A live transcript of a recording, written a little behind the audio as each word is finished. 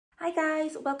Hi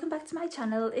guys, welcome back to my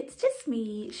channel. It's just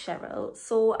me, Cheryl.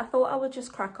 So I thought I would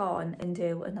just crack on and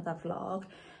do another vlog.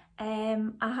 I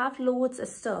have loads of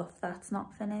stuff that's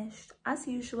not finished as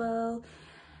usual.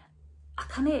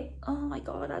 Oh my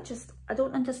god, I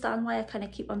don't understand why I kind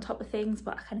of keep on top of things,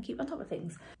 but I kind of keep on top of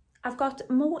things. I've got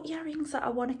more earrings that I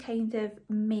want to kind of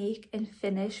make and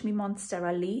finish, my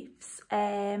Monstera leaves.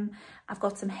 I've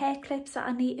got some hair clips that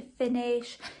I need to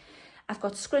finish. I've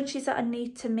got scrunchies that I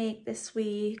need to make this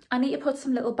week. I need to put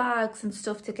some little bags and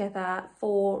stuff together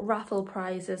for raffle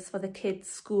prizes for the kids'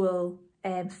 school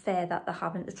fair that they're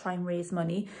having to try and raise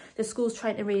money. The school's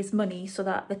trying to raise money so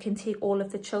that they can take all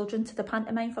of the children to the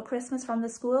pantomime for Christmas from the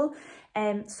school.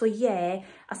 So yeah,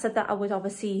 I said that I would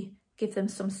obviously give them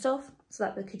some stuff so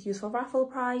that they could use for raffle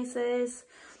prizes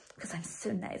because I'm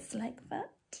so nice like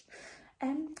that.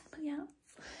 But yeah,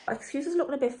 excuses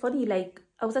looking a bit funny. Like,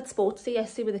 I was at sports day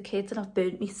yesterday with the kids and I've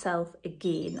burnt myself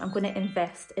again. I'm going to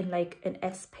invest in like an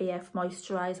SPF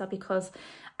moisturiser because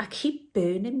I keep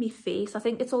burning my face. I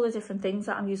think it's all the different things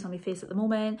that I'm using on my face at the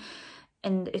moment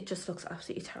and it just looks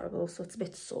absolutely terrible. So it's a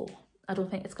bit sore. I don't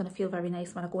think it's going to feel very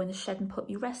nice when I go in the shed and put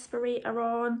my respirator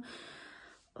on.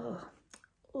 Oh,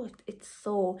 it's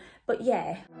sore. But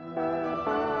yeah.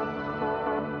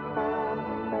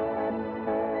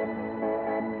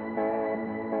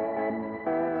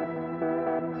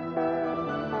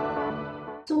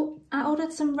 So I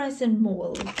ordered some resin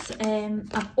molds.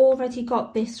 I've already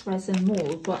got this resin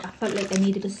mold, but I felt like I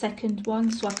needed a second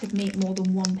one so I could make more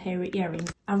than one pair of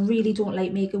earrings. I really don't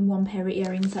like making one pair of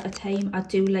earrings at a time. I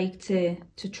do like to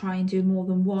try and do more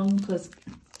than one because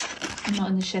I'm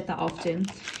not in the shed that often.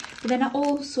 But then I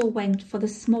also went for the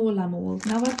smaller mold.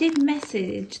 Now I did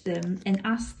message them and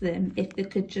ask them if they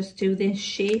could just do this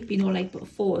shape, you know, like but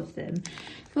 4 of them.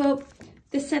 But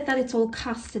they said that it's all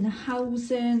cast in a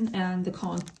housing and they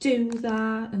can't do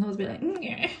that. And I was a bit like,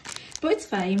 yeah. But it's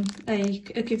fine.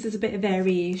 Like, it gives us a bit of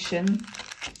variation.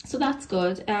 So that's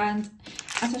good. And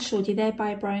as I showed you there by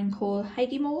a brand called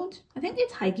Hiya Mold. I think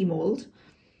it's Hiya Mold.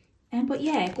 But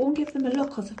yeah, go and give them a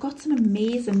look because I've got some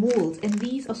amazing molds. And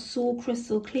these are so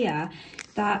crystal clear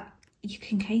that you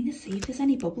can kind of see if there's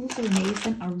any bubbles. They're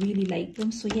amazing. I really like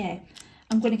them. So yeah,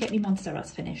 I'm going to get my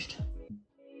Monsteras finished.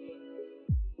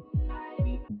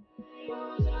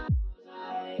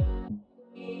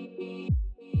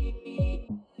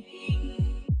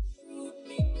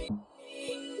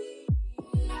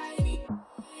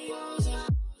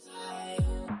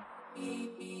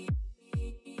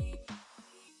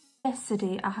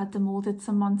 Yesterday I had demolded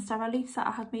some Monstera leaves that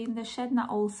I had made in the shed and I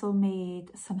also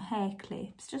made some hair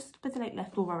clips just with like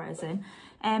leftover resin.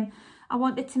 I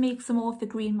wanted to make some more of the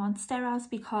green Monsteras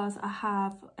because I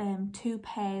have 2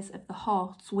 pairs of the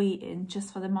hearts waiting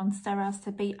just for the Monsteras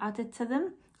to be added to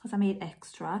them because I made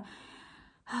extra.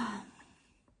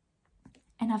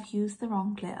 And I've used the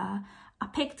wrong glitter. I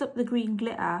picked up the green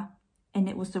glitter and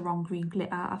it was the wrong green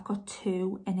glitter. I've got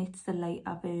 2 and it's the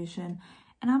lighter version.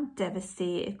 And I'm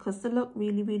devastated because they look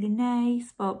really, really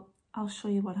nice, but I'll show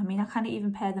you what I mean. I can't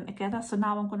even pair them together. So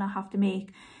now I'm going to have to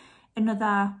make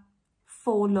another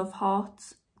 4 love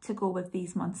hearts to go with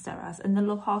these Monsteras. And the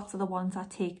love hearts are the ones that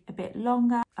take a bit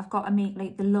longer. I've got to make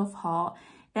like the love heart.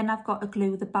 Then I've got to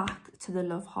glue the back to the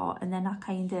love heart. And then I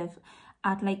kind of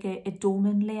add like a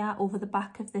doming layer over the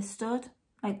back of the stud,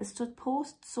 like the stud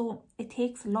post. So it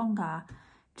takes longer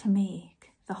to make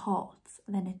the hearts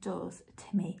than it does to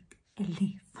make a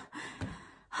leaf.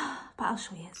 But I'll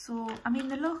show you. So I mean,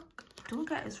 they look, don't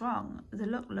get us wrong, they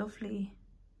look lovely,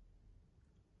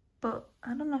 but I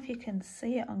don't know if you can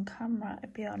see it on camera, to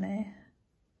be honest.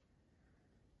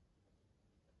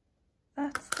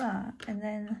 That's that, and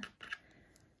then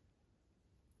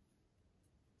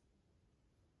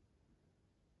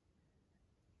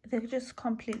they're just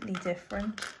completely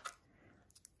different.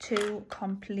 2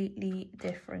 completely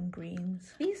different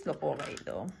greens. These look all right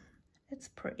though. It's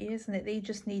pretty, isn't it? They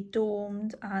just need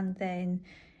domed and then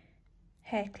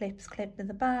hair clips clipped to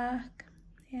the back.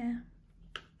 Yeah.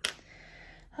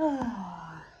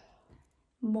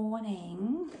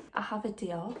 Morning. I have a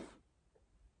day off.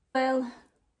 Well,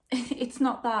 it's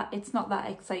not that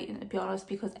exciting to be honest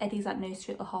because Eddie's at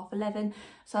nursery till 11:30.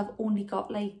 So I've only got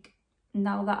like,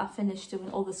 now that I've finished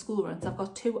doing all the school runs, I've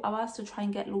got 2 hours to try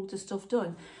and get loads of stuff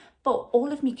done. But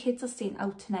all of my kids are staying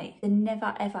out tonight. They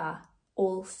never ever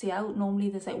all stay out. Normally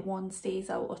there's like 1 stays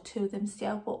out or 2 of them stay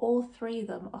out, but all 3 of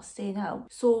them are staying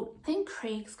out. So I think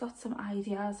Craig's got some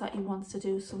ideas that he wants to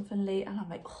do something late and I'm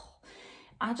like, oh,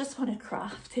 I just want to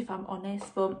craft, if I'm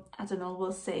honest, but I don't know,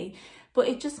 we'll see. But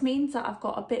it just means that I've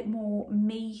got a bit more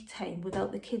me time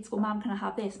without the kids go, Mum, can I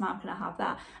have this? Mum, can I have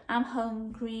that? I'm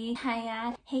hungry.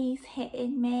 Hiya, he's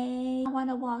hitting me. I want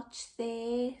to watch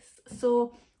this.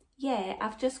 So yeah,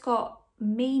 I've just got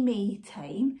me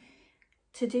time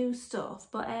to do stuff.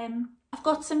 But I've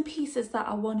got some pieces that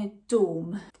I want to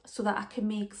dome so that I can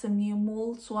make some new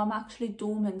molds. So I'm actually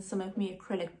doming some of my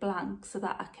acrylic blanks so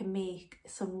that I can make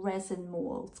some resin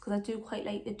molds, because I do quite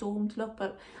like the domed look,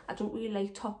 but I don't really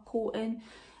like top coating.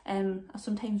 I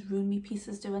sometimes ruin me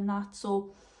pieces doing that.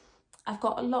 So I've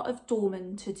got a lot of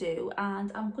doming to do,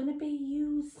 and I'm going to be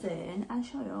using, I'll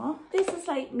show you, this is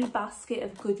like my basket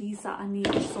of goodies that I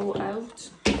need to sort out.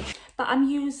 But I'm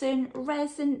using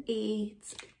Resin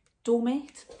 8 Dome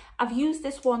It. I've used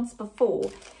this once before.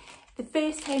 The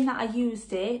first time that I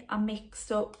used it, I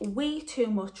mixed up way too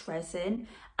much resin.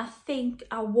 I think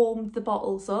I warmed the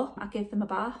bottles up. I gave them a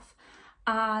bath,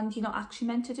 and you're not actually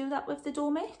meant to do that with the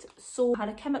Dome It. So I had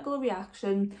a chemical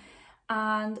reaction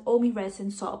and all my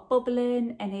resin started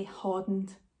bubbling and it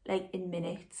hardened like in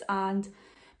minutes. And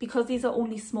because these are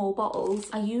only small bottles,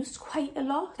 I used quite a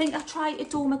lot. I think I tried to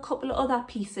dome a couple of other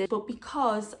pieces, but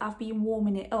because I've been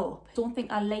warming it up, I don't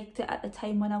think I liked it at the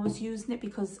time when I was using it,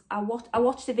 because I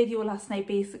watched the video last night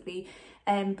basically,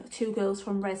 two girls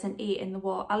from Resin 8 in the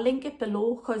wall. I'll link it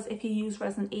below, because if you use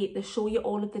Resin 8, they show you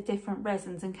all of the different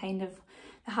resins and kind of,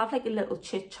 they have like a little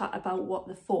chit chat about what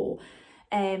they're for.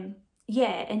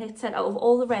 Yeah, and it said out of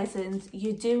all the resins,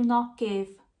 you do not give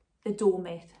the Dome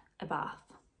It a bath,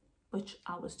 which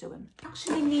I was doing. I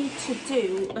actually need to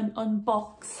do an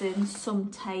unboxing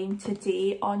sometime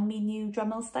today on my new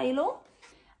Dremel stylo.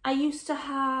 I used to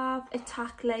have a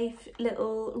Tack Life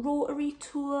little rotary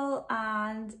tool,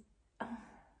 and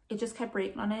it just kept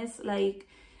breaking on us. Like,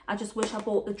 I just wish I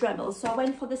bought the Dremel. So I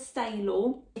went for the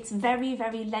stylo. It's very,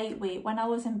 very lightweight. When I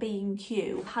was in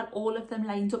B&Q, I had all of them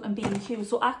lined up in B&Q.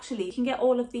 So actually, you can get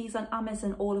all of these on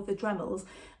Amazon, all of the Dremels.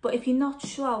 But if you're not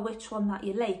sure which one that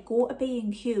you like, go to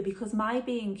B&Q, because my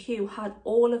B&Q had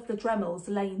all of the Dremels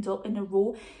lined up in a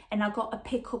row, and I got to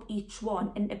pick up each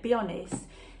one. And to be honest,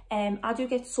 I do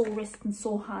get sore wrists and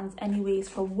sore hands anyways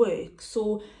from work.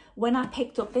 So when I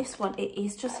picked up this one, it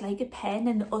is just like a pen,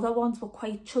 and the other ones were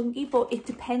quite chunky, but it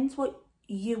depends what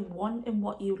you want and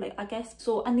what you like, I guess.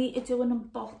 So I need to do an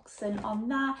unboxing on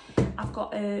that. I've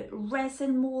got a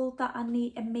resin mold that I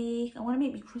need to make. I want to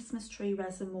make my Christmas tree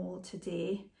resin mold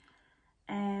today.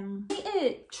 I need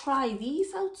to try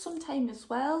these out sometime as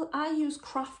well. I use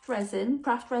craft resin.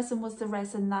 Craft resin was the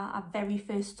resin that I very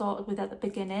first started with at the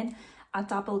beginning. I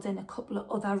dabbled in a couple of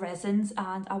other resins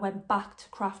and I went back to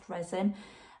craft resin.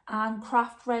 And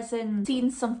craft resin,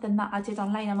 seen something that I did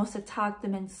online, I must have tagged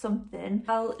them in something.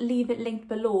 I'll leave it linked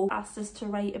below. Asked us to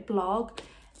write a blog,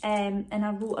 and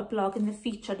I wrote a blog, and the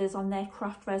featured is on their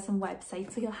craft resin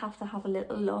website, so you'll have to have a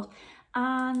little look.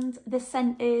 And the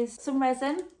scent is some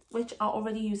resin, which I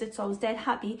already use it, so I was dead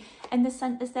happy. And the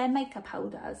scent is their makeup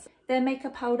powders. Their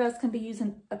makeup powders can be used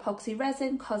in epoxy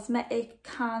resin, cosmetic,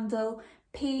 candle,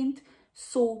 paint,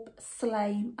 soap,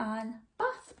 slime and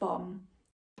bath bomb.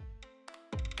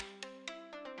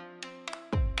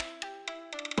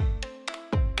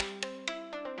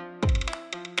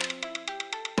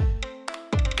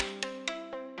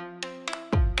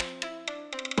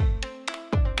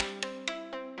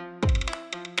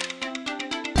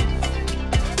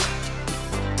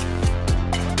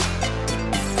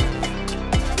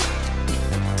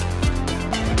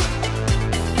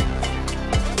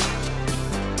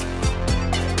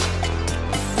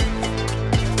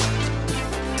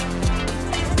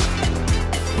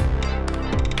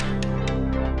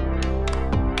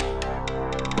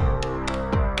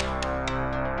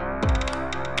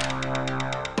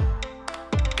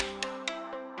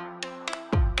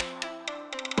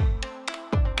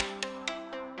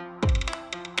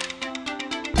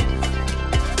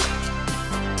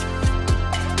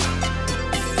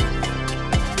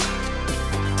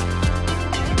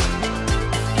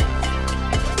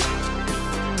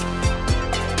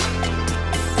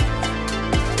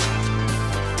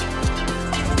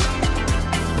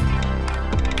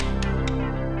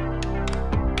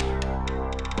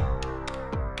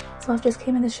 So I've just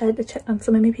came in the shed to check on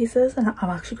some of my pieces, and I'm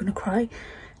actually going to cry.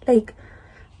 Like,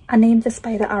 I named the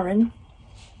spider Aron,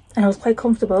 and I was quite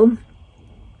comfortable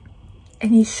in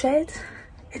his shed,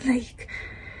 and like,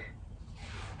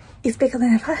 he's bigger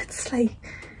than ever. It's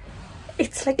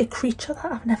like a creature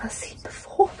that I've never seen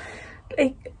before.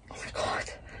 Like, oh my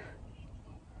god,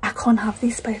 I can't have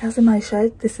these spiders in my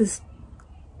shed. This is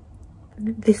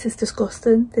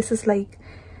disgusting. This is like,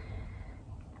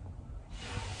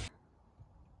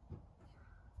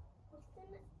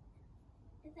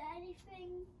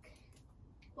 anything?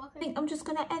 I think I'm just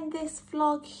going to end this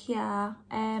vlog here.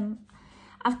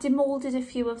 I've demolded a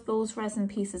few of those resin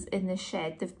pieces in the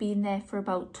shed. They've been there for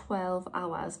about 12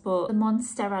 hours, but the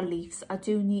Monstera leaves, I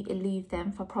do need to leave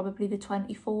them for probably the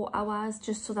 24 hours,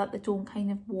 just so that they don't kind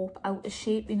of warp out of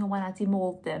shape, you know, when I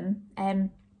demold them.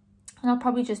 And I'll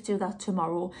probably just do that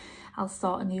tomorrow. I'll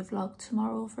start a new vlog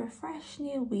tomorrow for a fresh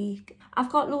new week.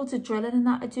 I've got loads of drilling and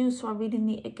that to do, so I really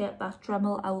need to get that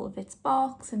Dremel out of its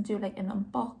box and do like an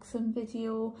unboxing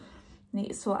video. Need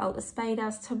to sort out the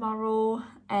spiders tomorrow.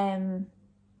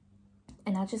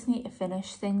 And I just need to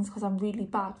finish things because I'm really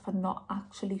bad for not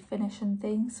actually finishing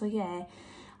things. So yeah,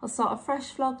 I'll start a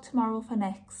fresh vlog tomorrow for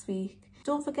next week.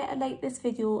 Don't forget to like this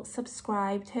video,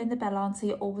 subscribe, turn the bell on so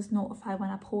you're always notified when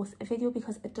I post a video,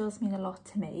 because it does mean a lot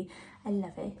to me. I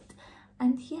love it.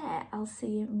 And yeah, I'll see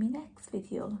you in my next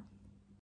video.